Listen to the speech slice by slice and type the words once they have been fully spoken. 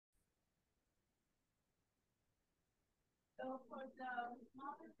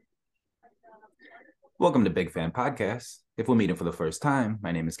Welcome to Big Fan Podcast. If we're meeting for the first time,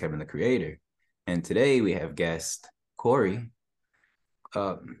 my name is Kevin the Creator, and today we have guest Corey.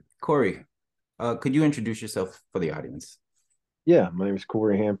 Corey, could you introduce yourself for the audience? Yeah, my name is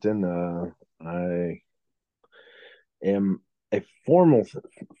Corey Hampton. I am a formal.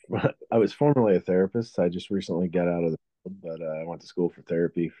 I was formerly a therapist. I just recently got out of the field, but I went to school for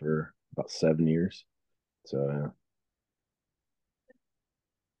therapy for about 7 years. So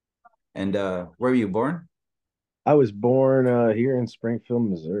And where were you born? I was born here in Springfield,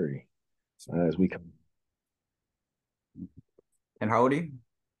 Missouri. As we come, And how old are you?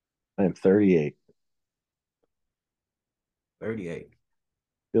 I am 38. 38.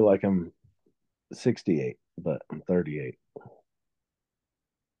 Feel like I'm 68, but I'm 38.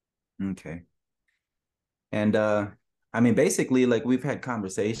 Okay. And I mean, basically, like we've had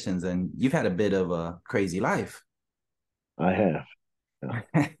conversations, and you've had a bit of a crazy life. I have.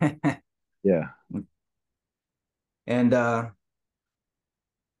 Yeah. Yeah. And I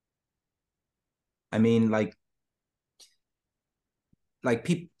mean, like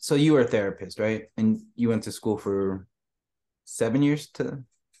people. So you were a therapist, right? And you went to school for 7 years to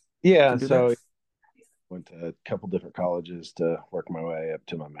Yeah. do that. So went to a couple different colleges to work my way up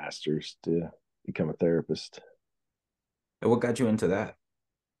to my master's to become a therapist. And what got you into that?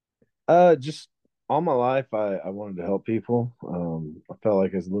 Just all my life, I wanted to help people. I felt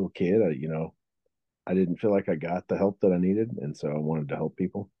like as a little kid, I didn't feel like I got the help that I needed, and so I wanted to help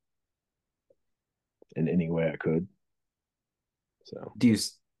people in any way I could. So Do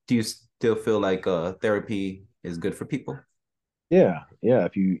you still feel like therapy is good for people? yeah, yeah.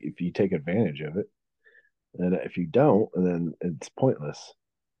 If you take advantage of it, and if you don't, then it's pointless.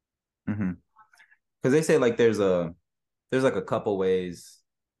 Mm-hmm. Because they say like there's like a couple ways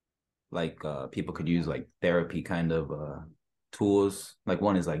like people could use like therapy kind of tools. Like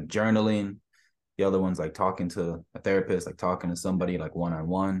one is like journaling, the other one's like talking to a therapist, like talking to somebody like one on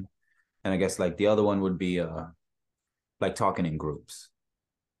one. And I guess like the other one would be like talking in groups.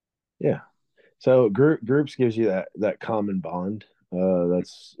 Yeah. So groups gives you that common bond.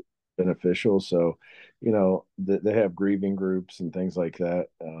 That's beneficial. So, they have grieving groups and things like that.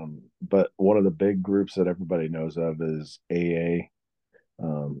 But one of the big groups that everybody knows of is AA.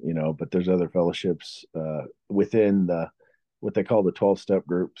 But there's other fellowships within the what they call the 12-step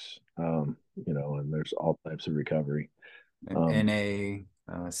groups. And there's all types of recovery. Um,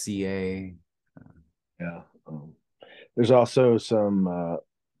 NA, CA. yeah. There's also some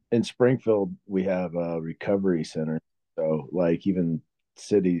in Springfield, we have a recovery center. So, like even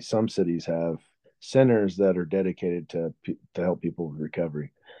some cities have centers that are dedicated to help people with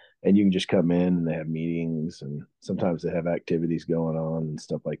recovery, and you can just come in and they have meetings, and sometimes they have activities going on and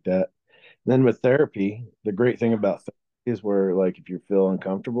stuff like that. And then with therapy, the great thing about therapy is where, like, if you feel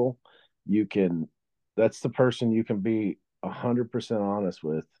uncomfortable, you can. That's the person you can be 100% honest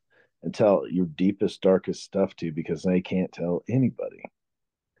with and tell your deepest, darkest stuff to because they can't tell anybody.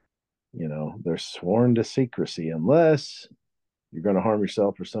 They're sworn to secrecy unless you're going to harm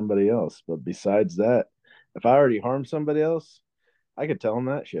yourself or somebody else. But besides that, if I already harmed somebody else, I could tell them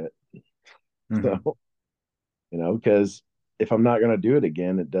that shit. Mm-hmm. So, because if I'm not going to do it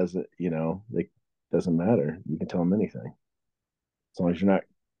again, it doesn't, it doesn't matter. You can tell them anything as long as you're not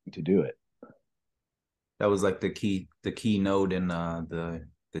to do it. That was like the key note in the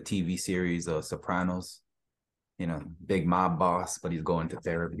TV series Sopranos. You know, big mob boss, but he's going to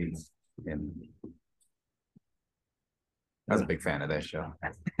therapy. And I was a Yeah. big fan of that show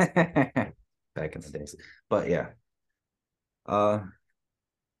back in the days. But yeah. Uh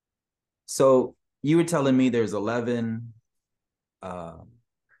so you were telling me there's 11 uh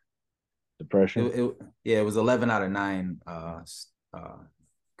Depression. yeah, it was 11 out of 9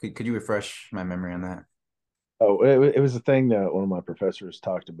 could you refresh my memory on that? Oh, it was a thing that one of my professors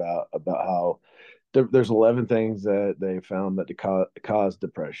talked about how there's 11 things that they found that cause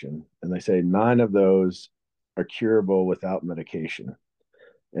depression, and they say nine of those are curable without medication.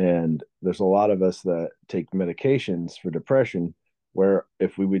 And there's a lot of us that take medications for depression, where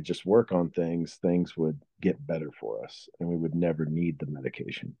if we would just work on things, things would get better for us, and we would never need the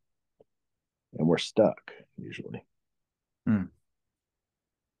medication. And we're stuck usually. Hmm.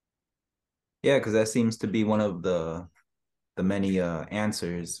 Yeah, because that seems to be one of the many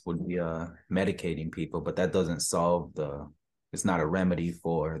answers would be medicating people, but that doesn't solve it's not a remedy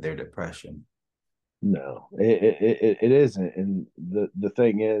for their depression. No, it isn't. And the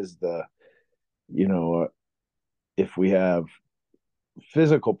thing is, you know, uh, if we have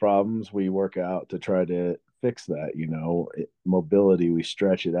physical problems, we work out to try to fix that. Mobility, we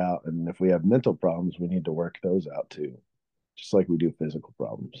stretch it out, and if we have mental problems, we need to work those out too. just like we do physical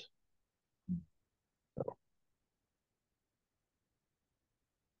problems. So,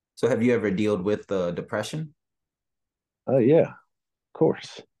 So have you ever dealt with depression? yeah, of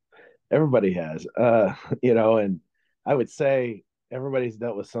course. Everybody has. And I would say everybody's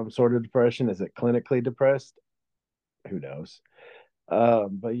dealt with some sort of depression. Is it clinically depressed? Who knows?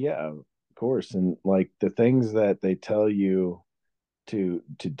 But yeah, of course. And like the things that they tell you to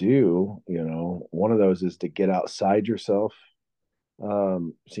do, one of those is to get outside yourself.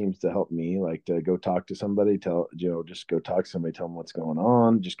 Seems to help me, like to go talk to somebody, just go talk to somebody, tell them what's going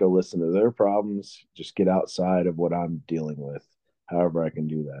on, just go listen to their problems, just get outside of what I'm dealing with, however I can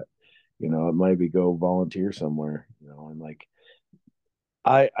do that. It might be go volunteer somewhere, and like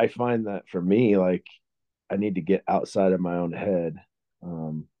I find that for me, like I need to get outside of my own head,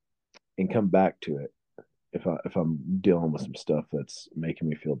 um, and come back to it if I'm dealing with some stuff that's making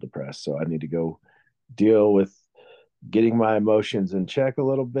me feel depressed. So I need to go deal with getting my emotions in check a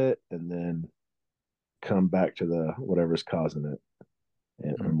little bit and then come back to the whatever's causing it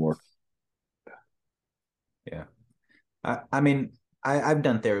and Mm. work. Yeah. I mean, I've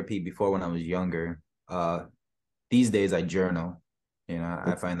done therapy before when I was younger. These days I journal.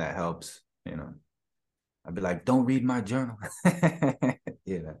 I find that helps. I'd be like, don't read my journal.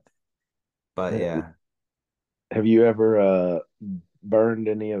 Yeah. But yeah. Have you ever burned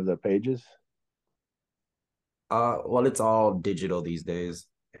any of the pages? Well, it's all digital these days.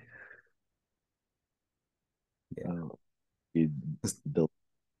 Yeah. Uh, you Just del-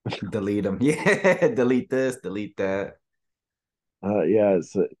 delete them. Yeah. Delete this, delete that. yeah,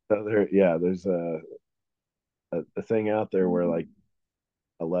 there's a thing out there where like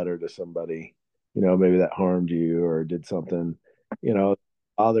a letter to somebody, maybe that harmed you or did something, you know,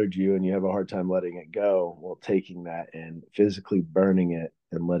 bothered you and you have a hard time letting it go. Well, taking that and physically burning it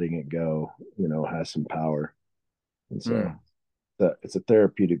and letting it go, has some power. And so Mm, it's a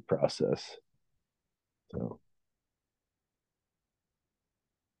therapeutic process. So,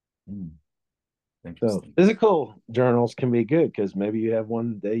 mm, so interesting. physical journals can be good because maybe you have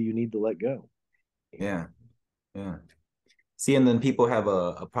one day you need to let go. Yeah. Yeah. See, and then people have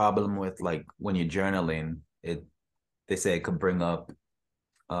a problem with like when you're journaling, they say it could bring up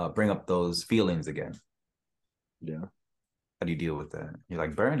those feelings again. Yeah. How do you deal with that? You're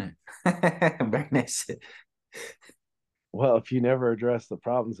like, burn it. Burn that shit. Well, if you never address the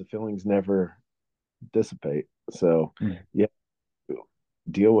problems, the feelings never dissipate. So, Mm, yeah,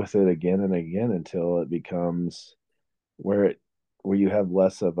 deal with it again and again until it becomes where it where you have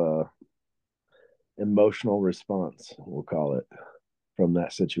less of a emotional response, we'll call it, from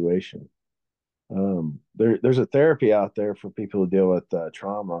that situation. There's a therapy out there for people who deal with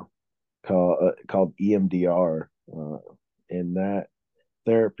trauma called EMDR. In that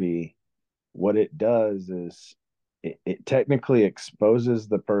therapy, what it does is it technically exposes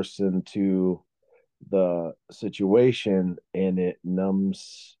the person to the situation and it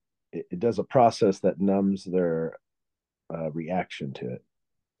does a process that numbs their reaction to it.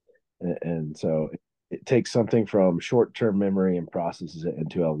 And so it takes something from short-term memory and processes it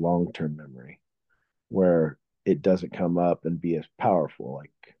into a long-term memory where it doesn't come up and be as powerful.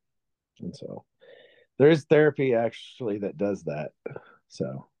 And so there is therapy actually that does that.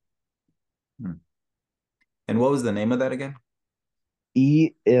 So mm. And what was the name of that again?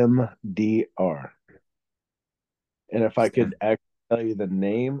 EMDR. And if I could Stand. actually tell you the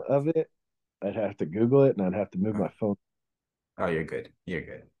name of it, I'd have to Google it and I'd have to move Oh, my phone oh, you're good. You're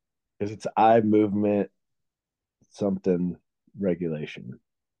good. because it's eye movement something regulation.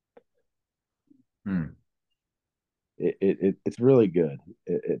 Mm, It's really good.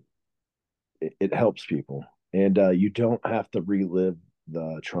 It helps people, and you don't have to relive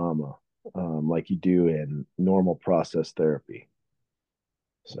the trauma like you do in normal process therapy.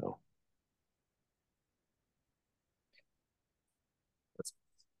 So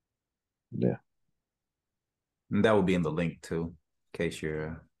yeah, and that will be in the link too, in case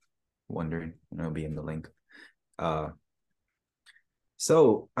you're wondering. It'll be in the link. Uh,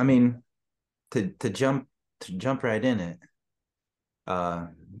 so I mean, to jump right in it, uh,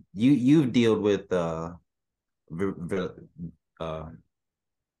 you've dealt with v- v- uh,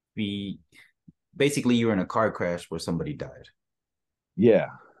 the basically you were in a car crash where somebody died. yeah,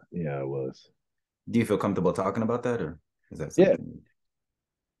 yeah. It was. Do you feel comfortable talking about that, or is that Yeah, something?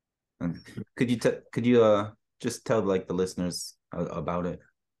 Could you just tell like the listeners about it?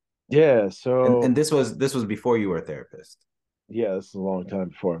 yeah. And So this was before you were a therapist. yeah, this is a long time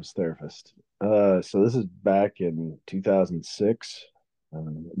before I was a therapist. So this is back in 2006,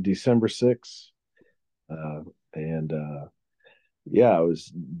 December 6th. And yeah, I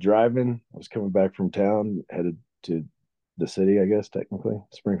was driving. I was coming back from town, headed to the city, I guess technically.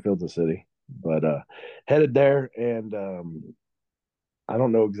 Springfield's a city, but headed there, and I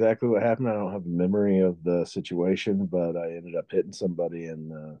don't know exactly what happened. I don't have a memory of the situation, but I ended up hitting somebody,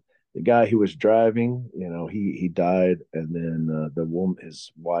 and the guy who was driving, he died, and then the woman,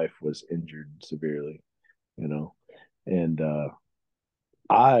 his wife, was injured severely, you know, and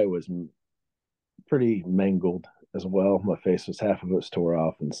I was pretty mangled as well. My face was half of it was tore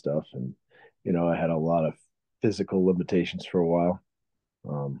off and stuff, and I had a lot of physical limitations for a while,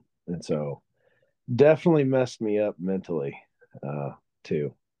 and so definitely messed me up mentally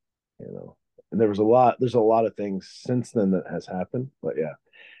too. And there's a lot of things since then that has happened, but yeah.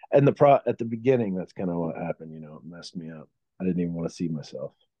 And at the beginning, that's kind of what happened. It messed me up. I didn't even want to see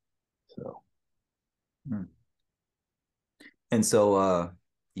myself. So Hmm. And so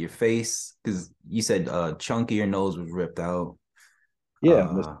your face, because you said a chunk of your nose was ripped out.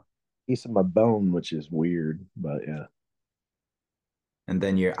 yeah, this Uh piece of my bone, which is weird, but yeah, and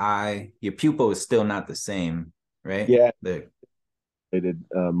then your pupil is still not the same, right? yeah, The they did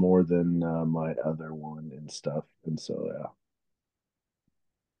more than my other one and stuff, and so yeah.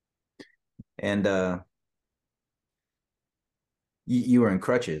 and you were in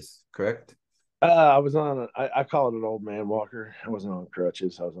crutches, correct? I was I call it an old man walker. I wasn't on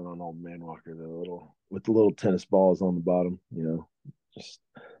crutches. I was on an old man walker, with the little tennis balls on the bottom. Just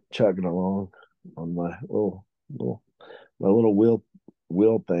chugging along on little my little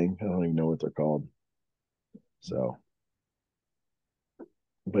wheel thing. I don't even know what they're called. So,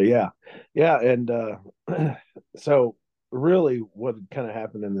 but yeah, yeah, and so really, what kind of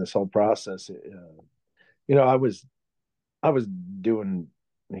happened in this whole process? You know, I was I was doing,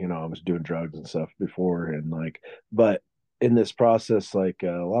 I was doing drugs and stuff before, and like, but in this process, like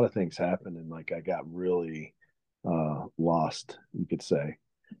a lot of things happened, and like I got really lost, you could say,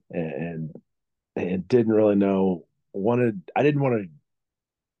 and and didn't really know wanted I didn't want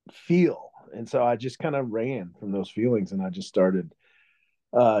to feel, and so I just kind of ran from those feelings, and I just started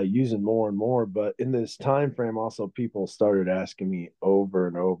using more and more. But in this time frame, also people started asking me over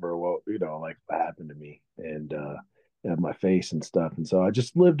and over, well, like what happened to me, and my face and stuff. And so I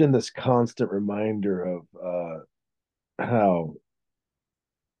just lived in this constant reminder of how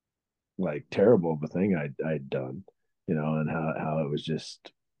like terrible of a thing I'd done, and how it was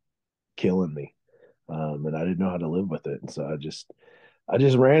just killing me. And I didn't know how to live with it. And so I just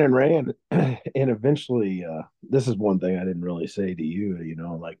ran and ran. And eventually, this is one thing I didn't really say to you,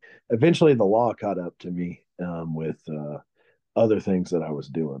 like eventually the law caught up to me with other things that I was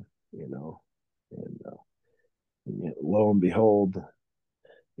doing, and lo and behold,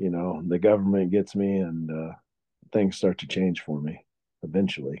 the government gets me, and things start to change for me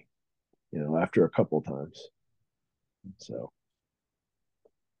eventually, after a couple of times. So,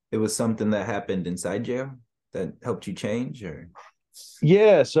 It was something that happened inside jail that helped you change, or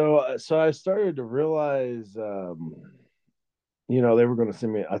yeah, so I started to realize, they were going to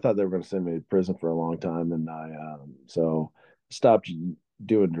send me. I thought they were going to send me to prison for a long time, and I so stopped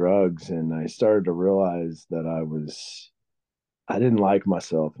doing drugs, and I started to realize that I didn't like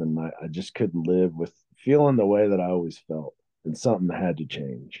myself, and I just couldn't live with feeling the way that I always felt, and something had to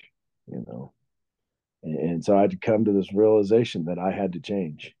change, you know. And so I had to come to this realization that I had to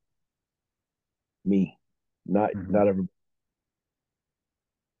change me, not Mhm. everybody.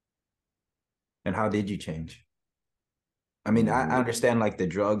 And how did you change? I mean, I Um, understand like the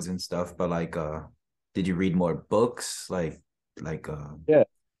drugs and stuff, but like did you read more books? Like yeah,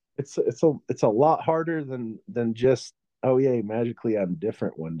 it's a lot harder than just, oh yeah, magically I'm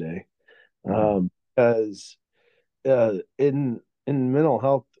different one day. mhm, Because in mental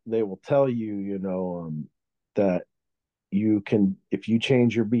health they will tell you, that you can, if you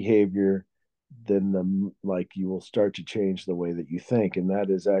change your behavior, then you will start to change the way that you think, and that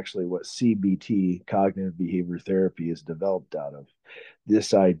is actually what CBT, cognitive behavior therapy, is developed out of.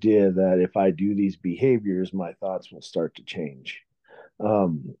 This idea that if I do these behaviors, my thoughts will start to change.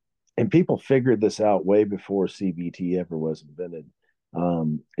 um, and people figured this out way before CBT ever was invented.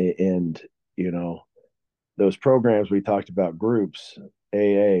 And you know those programs we talked about, groups,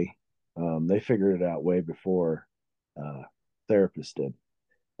 AA, they figured it out way before uh, therapists did.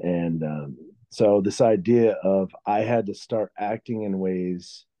 And so this idea of I had to start acting in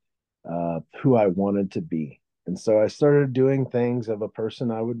ways who I wanted to be. And so I started doing things of a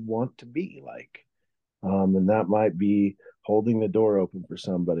person I would want to be like. And that might be holding the door open for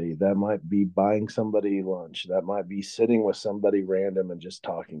somebody. That might be buying somebody lunch. That might be sitting with somebody random and just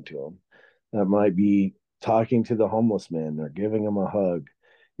talking to them. That might be talking to the homeless man or giving them a hug.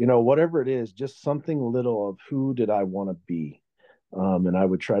 Whatever it is, just something little of who did I want to be. And I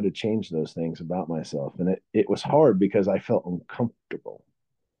would try to change those things about myself. And it was hard because I felt uncomfortable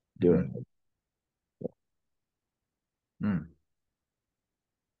doing Hmm. it. Mm,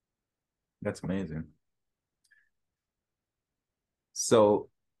 that's amazing. So,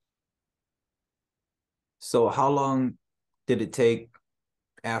 so how long did it take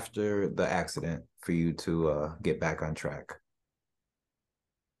after the accident for you to get back on track?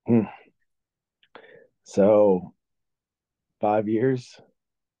 Hmm. So 5 years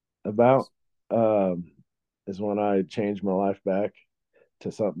about um, is when I changed my life back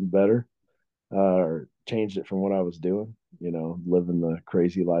to something better, or changed it from what I was doing, living the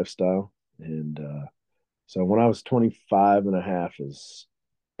crazy lifestyle. And so when I was 25 and a half is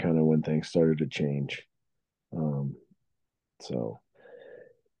kind of when things started to change. Um, so,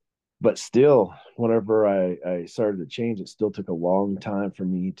 but still, whenever I started to change, it still took a long time for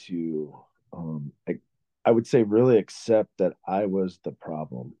me to, I would say, really accept that I was the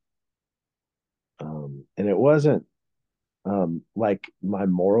problem. And it wasn't like my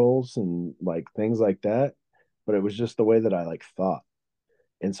morals and like things like that, but it was just the way that I like thought.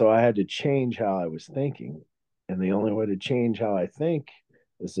 And so I had to change how I was thinking. And the only way to change how I think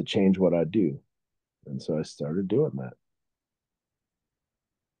is to change what I do. And so I started doing that.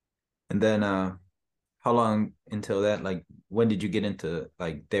 And then how long until that? Like when did you get into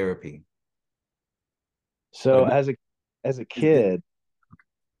like therapy? So Like as a is it kid,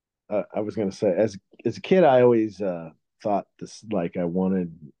 I was gonna say as a kid, I always thought this like I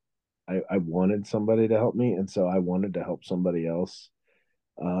wanted somebody to help me, and so I wanted to help somebody else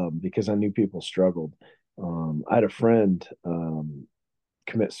because I knew people struggled. I had a friend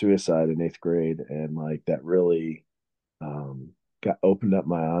commit suicide in eighth grade, and like that really um, got opened up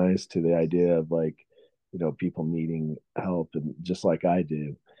my eyes to the idea of like people needing help and just like I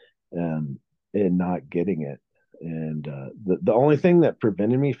do, um, and not getting it. And the only thing that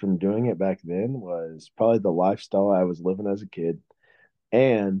prevented me from doing it back then was probably the lifestyle I was living as a kid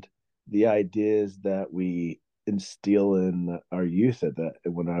and the ideas that we instill in our youth at that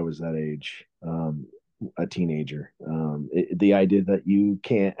when I was that age, a teenager. The idea that you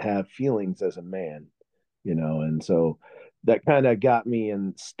can't have feelings as a man, and so that kind of got me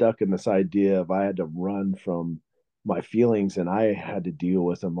and stuck in this idea of I had to run from my feelings and I had to deal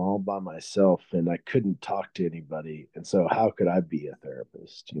with them all by myself and I couldn't talk to anybody. And so how could I be a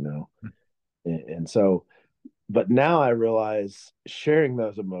therapist? And so but now I realize sharing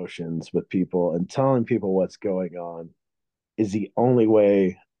those emotions with people and telling people what's going on is the only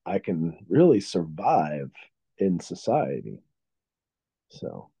way I can really survive in society.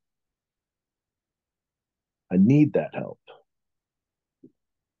 So I need that help.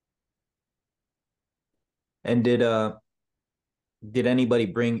 and did anybody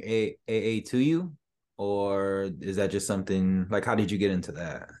bring AA to you? Or is that just something like how did you get into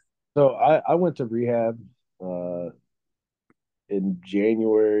that? So I went to rehab uh, in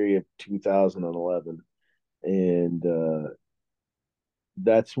January of 2011, and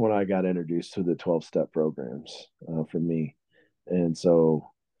that's when I got introduced to the 12-step programs for me. And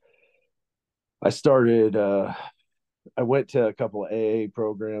so I started I went to a couple of AA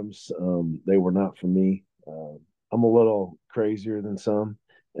programs. They were not for me. I'm a little crazier than some,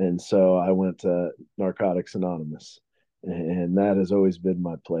 and so I went to Narcotics Anonymous, and that has always been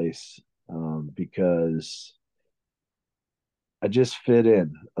my place because I just fit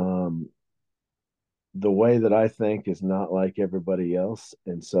in. The way that I think is not like everybody else,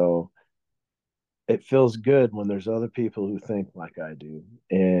 and so it feels good when there's other people who think like I do,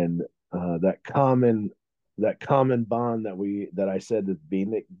 and that common bond that I said at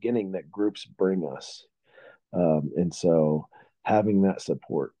the beginning that groups bring us, and so having that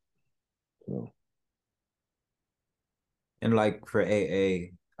support. So, And like for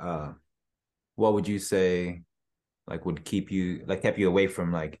AA, what would you say like would keep you like kept you away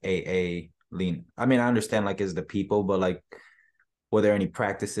from like AA lean? I mean, I understand like is the people, but like were there any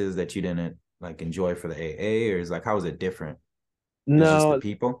practices that you didn't like enjoy for the AA or is like how is it different? It's just the no,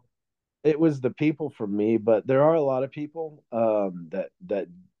 people? it was the people for me, but there are a lot of people that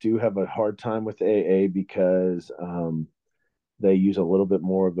do have a hard time with AA because they use a little bit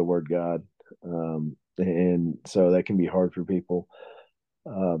more of the word God, and so that can be hard for people.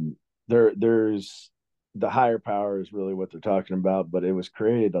 There's the higher power is really what they're talking about, but it was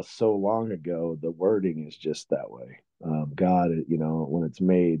created so long ago. The wording is just that way. God, when it's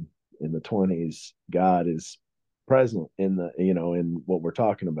made in the 20s, God is present in in what we're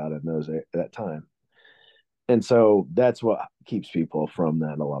talking about in those that time, and so that's what keeps people from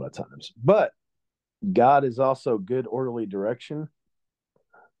that a lot of times. But God is also good orderly direction,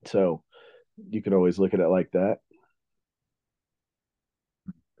 so you can always look at it like that.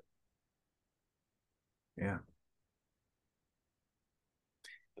 Yeah.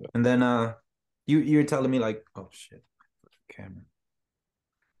 And then you're telling me like, oh shit, camera.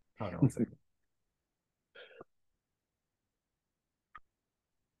 Hold on one second.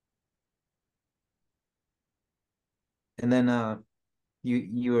 And then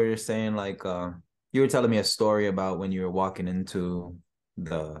you were saying like you were telling me a story about when you were walking into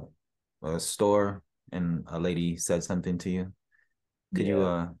the store and a lady said something to you. Could you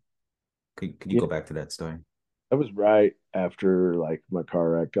Yeah. could you Yeah. go back to that story? That was right after like my car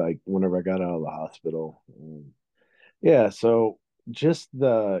wreck, like whenever I got out of the hospital. Yeah, so just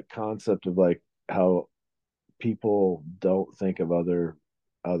the concept of like how people don't think of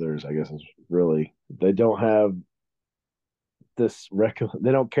others, I guess is really they don't have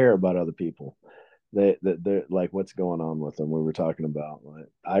they don't care about other people. They're like what's going on with them. We were talking about like,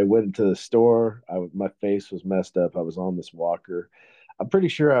 I went to the store, my face was messed up. I was on this walker. I'm pretty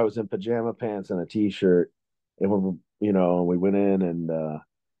sure I was in pajama pants and a t-shirt, and we went in and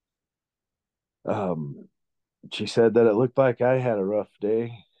um she said that it looked like I had a rough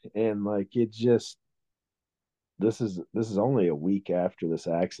day, and like it just this is only a week after this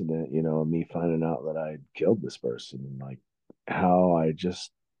accident, me finding out that I killed this person, and like how I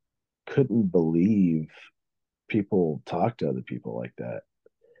just couldn't believe people talk to other people like that,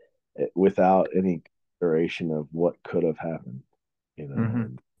 without any consideration of what could have happened. Mm-hmm.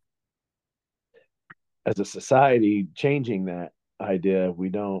 And as a society, changing that idea, we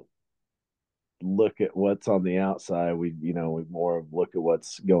don't look at what's on the outside. We more look at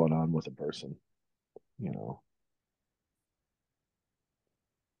what's going on with a person. You know,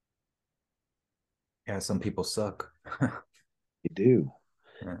 Yeah, some people suck. they do.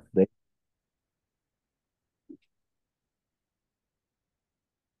 Yeah. They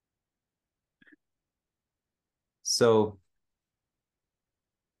So,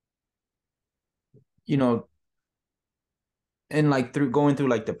 you know, and like through going through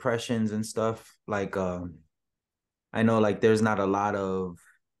like depressions and stuff, like I know like there's not a lot of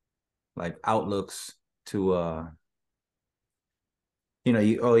like outlooks to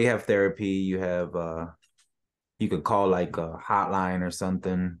you have therapy, you have you could call like a hotline or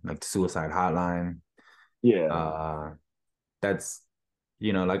something, like the suicide hotline. Yeah, Uh that's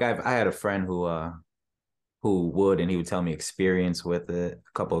like I had a friend who would, and he would tell me experience with it,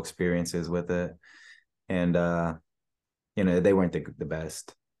 a couple experiences with it. And they weren't the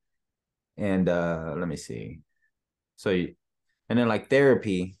best. And let me see. So and then like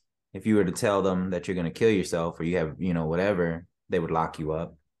therapy, if you were to tell them that you're gonna kill yourself or you have, whatever, they would lock you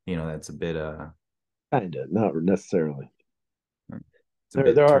up. That's a bit kind of, not necessarily. it's a There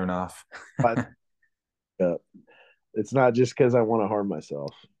bit are turn off. uh, it's not just because I want to harm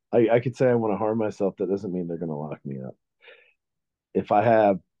myself. I could say I want to harm myself. That doesn't mean they're going to lock me up. If I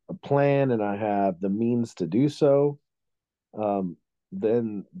have a plan and I have the means to do so, um,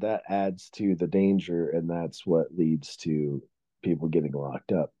 then that adds to the danger, and that's what leads to people getting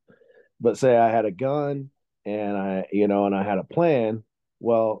locked up. But say I had a gun and I had a plan.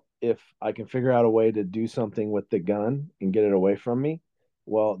 Well, if I can figure out a way to do something with the gun and get it away from me,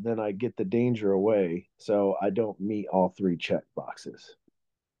 well, then I get the danger away. So I don't meet all three check boxes.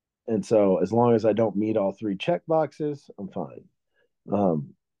 And so as long as I don't meet all three check boxes, I'm fine. Um,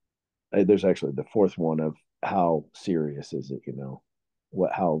 there's actually the fourth one of how serious is it,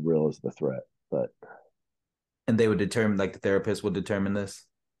 how real is the threat? But And they would determine, like the therapist would determine this.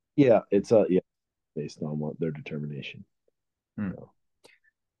 yeah, yeah, based on what their determination. So,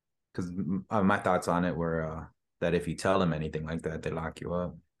 Because my thoughts on it were that if you tell them anything like that, they lock you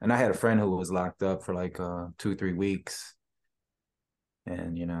up. And I had a friend who was locked up for like 2-3 weeks,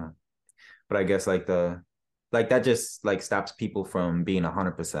 and but I guess like that just like stops people from being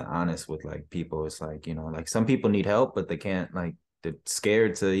 100% honest with like people. It's like like some people need help, but they can't, like they're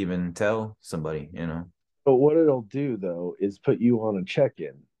scared to even tell somebody. but what it'll do though is put you on a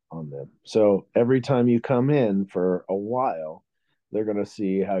check-in on them. So every time you come in for a while, they're going to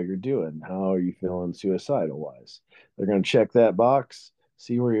see how you're doing. How are you feeling suicidal wise? They're going to check that box,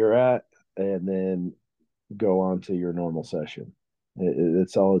 see where you're at, and then go on to your normal session.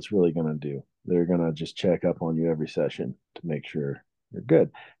 It's all it's really going to do. They're going to just check up on you every session to make sure you're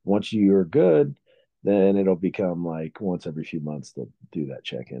good. Once you're good, then it'll become like once every few months they'll do that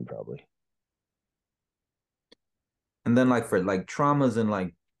check in probably. And then like for like traumas and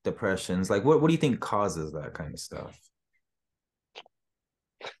like depressions, like what do you think causes that kind of stuff?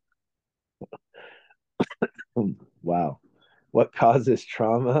 Wow. What causes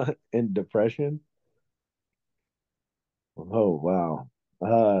trauma and depression? Oh, wow.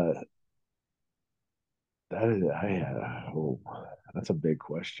 Uh, that is, I, oh, that's a big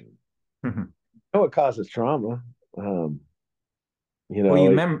question. know it causes trauma. Um, you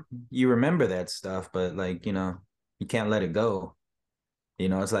Well, know, you remember that stuff, but like, you can't let it go.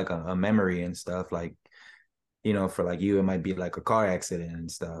 It's like a memory and stuff. Like, for like you, it might be like a car accident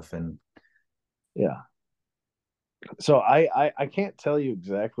and stuff. And yeah. So I can't tell you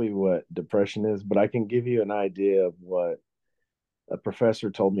exactly what depression is, but I can give you an idea of what a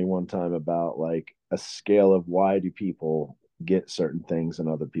professor told me one time about like a scale of why do people get certain things and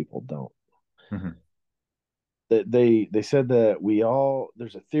other people don't. Mhm. That they said that we all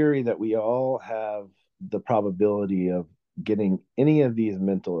there's a theory that we all have the probability of getting any of these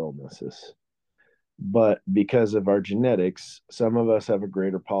mental illnesses, but because of our genetics, some of us have a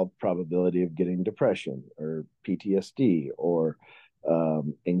greater probability of getting depression or PTSD or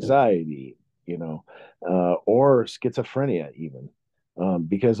anxiety, or schizophrenia, even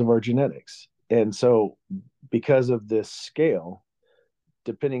because of our genetics. And so, because of this scale,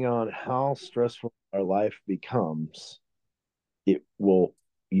 depending on how stressful our life becomes, it will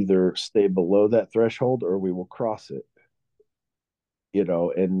either stay below that threshold or we will cross it.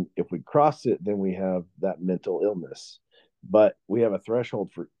 And if we cross it, then we have that mental illness. But we have a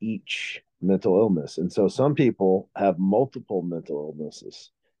threshold for each mental illness. And so some people have multiple mental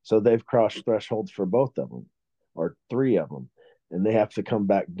illnesses. So they've crossed thresholds for both of them or three of them. And they have to come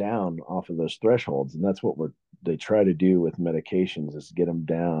back down off of those thresholds. And that's what they try to do with medications is get them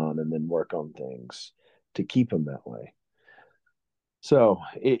down and then work on things to keep them that way. So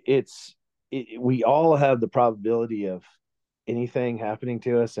we all have the probability of anything happening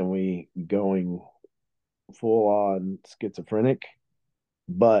to us and we going full on schizophrenic,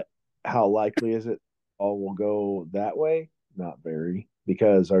 but how likely is it all will go that way? Not very,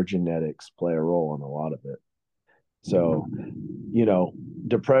 because our genetics play a role in a lot of it. So, you know,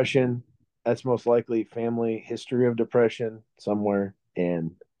 depression, that's most likely family history of depression somewhere.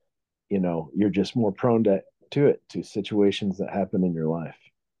 And, you're just more prone to situations that happen in your life.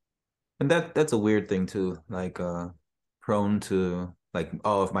 And that's a weird thing too. Like, prone to like,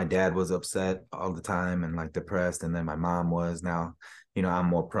 oh, if my dad was upset all the time and like depressed, and then my mom was now, I'm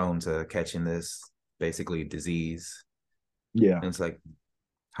more prone to catching this basically disease. Yeah. And it's like,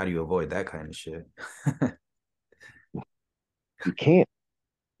 how do you avoid that kind of shit? You can't.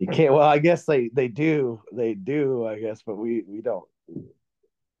 You can't. Well, I guess they do. They do, I guess, but we don't,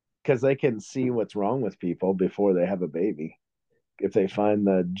 because they can see what's wrong with people before they have a baby if they find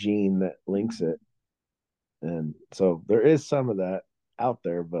the gene that links it. And so there is some of that out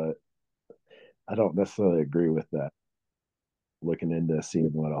there, but I don't necessarily agree with that. Looking into seeing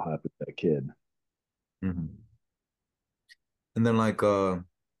what'll happen to a kid. Mhm. And then like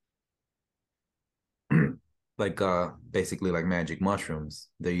basically like magic mushrooms.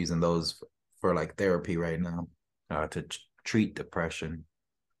 They're using those for like therapy right now, to treat depression.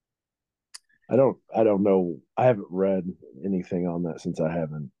 I don't know. I haven't read anything on that since I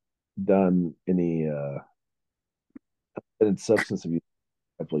haven't done any substance abuse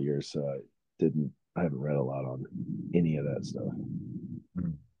in a couple of years, so I haven't read a lot on any of that stuff.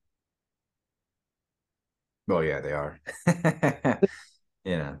 Mm. Oh yeah, they are.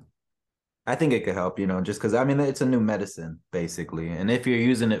 Yeah. I think it could help, just because I mean it's a new medicine basically. And if you're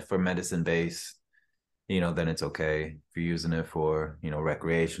using it for medicine base, then it's okay. If you're using it for,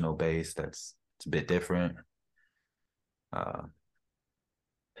 recreational base, that's it's a bit different. Uh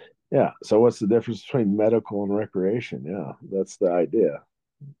Yeah. So what's the difference between medical and recreation? Yeah, that's the idea.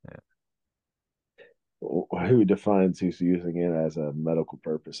 yeah. Who defines who's using it as a medical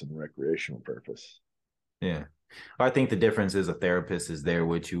purpose and recreational purpose? Yeah. I think the difference is a therapist is there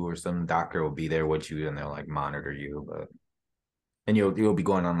with you, or some doctor will be there with you and they'll like monitor you, but and you'll be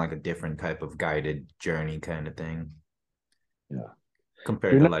going on like a different type of guided journey kind of thing Yeah. If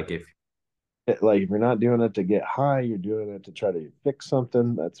compared you're to not like if if you're not doing it to get high, you're doing it to try to fix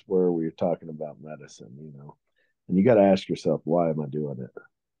something. That's where we're talking about medicine. And you got to ask yourself, why am I doing it?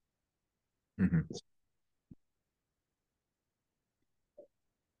 Mhm.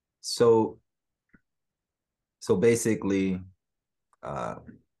 So basically, uh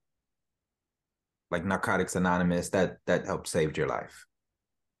like Narcotics Anonymous, that helped saved your life.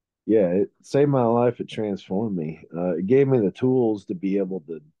 Yeah, it saved my life. It transformed me. It gave me the tools to be able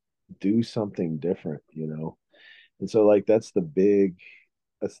to do something different. And so like that's the big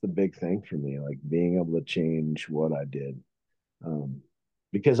thing for me, like being able to change what I did. Um,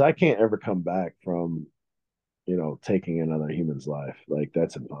 because I can't ever come back from, taking another human's life. Like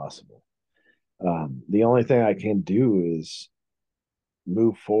that's impossible. The only thing I can do is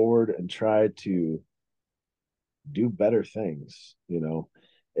move forward and try to do better things,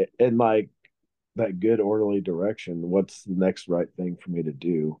 in my that good orderly direction. What's the next right thing for me to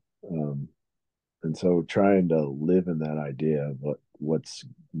do? Um, And so trying to live in that idea of what's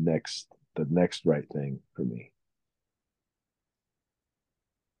next, the next right thing for me.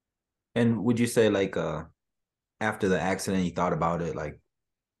 And would you say like after the accident you thought about it, like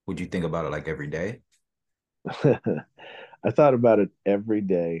would you think about it like every day? I thought about it every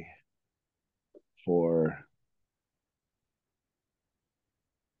day for,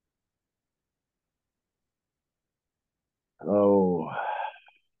 oh,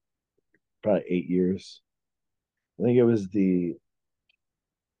 probably 8 years. I think it was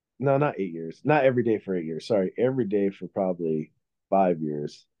no, not 8 years, not every day for 8 years. Sorry, every day for probably 5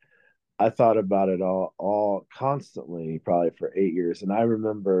 years. I thought about it all constantly, probably for 8 years. And I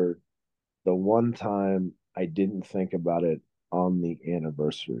remember the one time I didn't think about it on the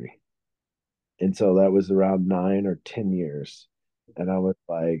anniversary. And so that was around 9 or 10 years. And I was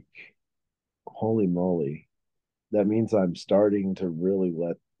like, holy moly, that means I'm starting to really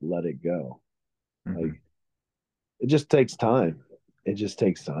let it go. Mm-hmm. Like it just takes time. It just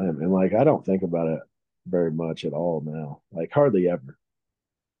takes time. And like I don't think about it very much at all now. Like hardly ever.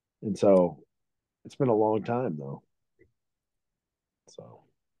 And so it's been a long time though. So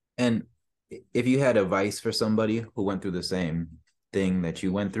And if you had advice for somebody who went through the same thing that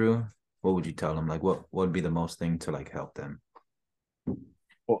you went through, what would you tell them? Like what would be the most thing to like help them?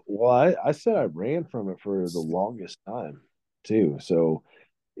 I said I ran from it for the longest time too. So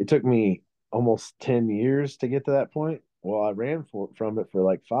it took me almost 10 years to get to that point. Well, I ran from it for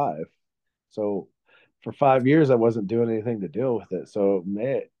like five. So for 5 years, I wasn't doing anything to deal with it. So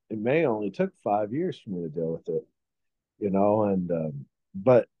it may only took 5 years for me to deal with it, and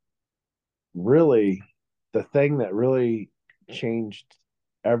but really the thing that really changed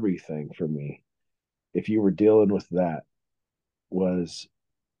everything for me, if you were dealing with that, was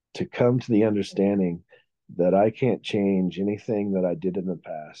to come to the understanding that I can't change anything that I did in the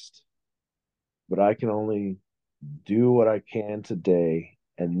past, but I can only do what I can today.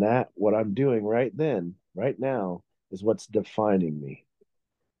 And that what I'm doing right then, right now, is what's defining me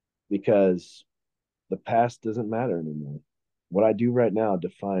because the past doesn't matter anymore. What I do right now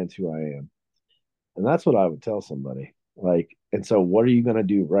defines who I am. And that's what I would tell somebody. Like, and so what are you going to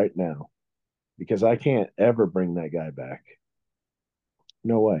do right now? Because I can't ever bring that guy back.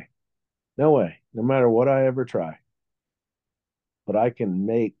 No way. No way. No matter what I ever try. But I can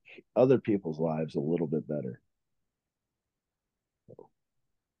make other people's lives a little bit better.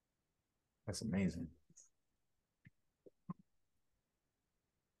 That's amazing.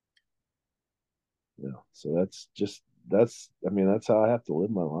 So I mean, that's how I have to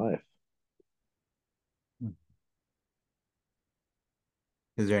live my life.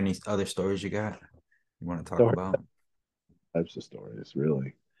 Is there any other stories you got you want to talk So about? types of stories,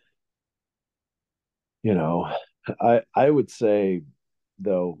 really. You know, I would say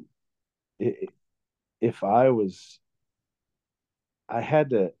though, if I had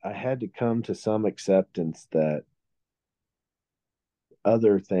to come to some acceptance that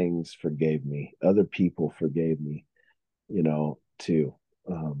other things forgave me, other people forgave me, too.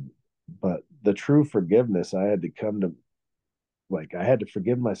 Um, but the true forgiveness I had to come to, like, I had to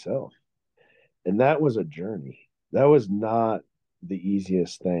forgive myself. And that was a journey. That was not the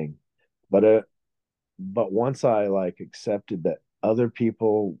easiest thing. But once I like accepted that other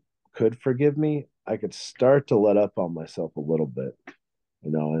people could forgive me, I could start to let up on myself a little bit,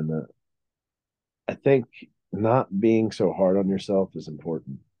 and I think not being so hard on yourself is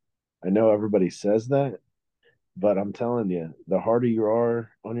important. I know everybody says that, but I'm telling you, the harder you are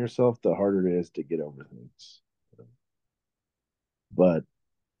on yourself, the harder it is to get over things. But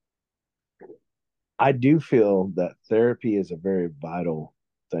I do feel that therapy is a very vital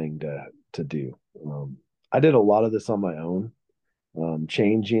thing to do. I did a lot of this on my own,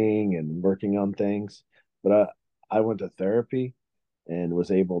 changing and working on things, but I went to therapy and was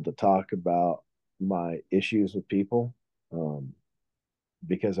able to talk about my issues with people, um,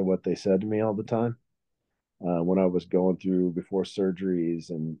 because of what they said to me all the time. When I was going through before surgeries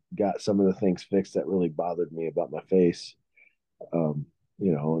and got some of the things fixed that really bothered me about my face, um,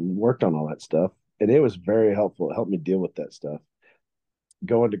 and worked on all that stuff. And it was very helpful. It helped me deal with that stuff.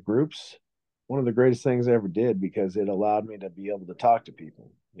 Going to groups, one of the greatest things I ever did because it allowed me to be able to talk to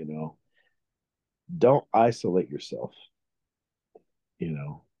people. Don't isolate yourself.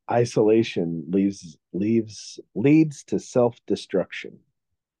 Isolation leads to self-destruction.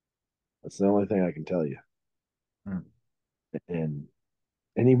 That's the only thing I can tell you. Mm. And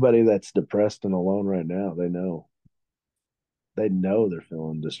anybody that's depressed and alone right now, they know they're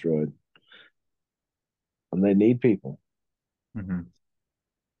feeling destroyed and they need people. Mm-hmm.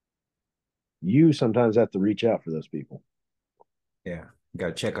 You sometimes have to reach out for those people. Yeah, you got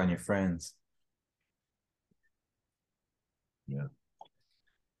to check on your friends. Yeah.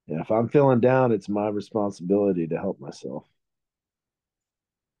 Yeah. If I'm feeling down, it's my responsibility to help myself.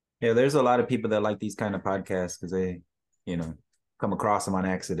 Yeah, there's a lot of people that like these kind of podcasts because they, you know, come across them on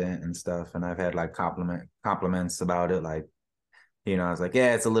accident and stuff. And I've had like compliments about it. Like, I was like,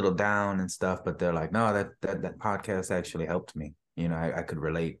 yeah, it's a little down and stuff, but they're like, no, that podcast actually helped me. I could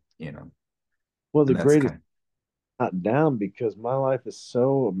relate, Well, the and that's greatest kind of, not down because my life is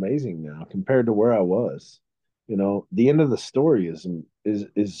so amazing now compared to where I was. The end of the story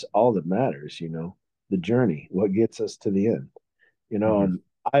is all that matters, the journey, what gets us to the end, mhm. and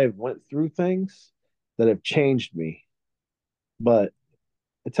I've went through things that have changed me. But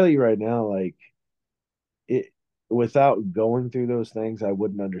I tell you right now, like it without going through those things, I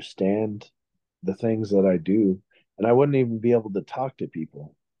wouldn't understand the things that I do, and I wouldn't even be able to talk to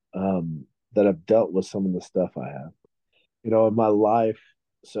people that have dealt with some of the stuff I have, in my life.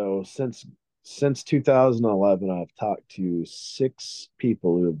 So since 2011, I've talked to six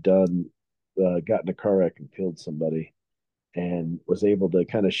people who have got in a car wreck and killed somebody, and was able to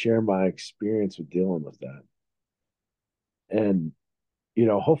kind of share my experience with dealing with that. And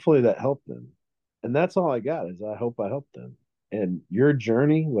hopefully that helped them. And that's all I got is I hope I helped them. And your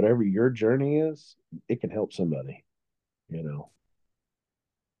journey, whatever your journey is, it can help somebody. You know,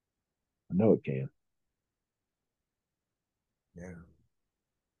 I know it can. Yeah.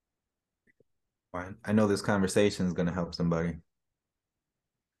 I know this conversation is going to help somebody.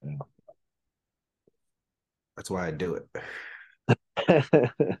 Yeah. That's why I do it.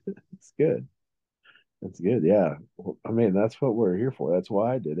 It's good. That's good. Yeah. Well, I mean, that's what we're here for. That's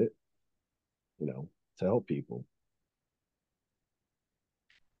why I did it, to help people.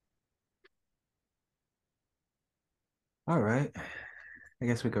 All right. I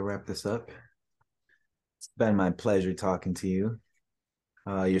guess we could wrap this up. It's been my pleasure talking to you.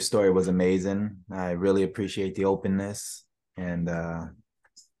 Your story was amazing. I really appreciate the openness. And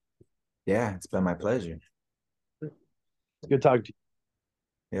yeah, it's been my pleasure. It's good talking to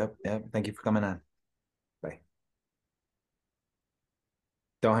Yep. Yep. Thank you for coming on. Bye.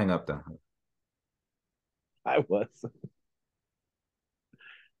 Don't hang up though. you. I was.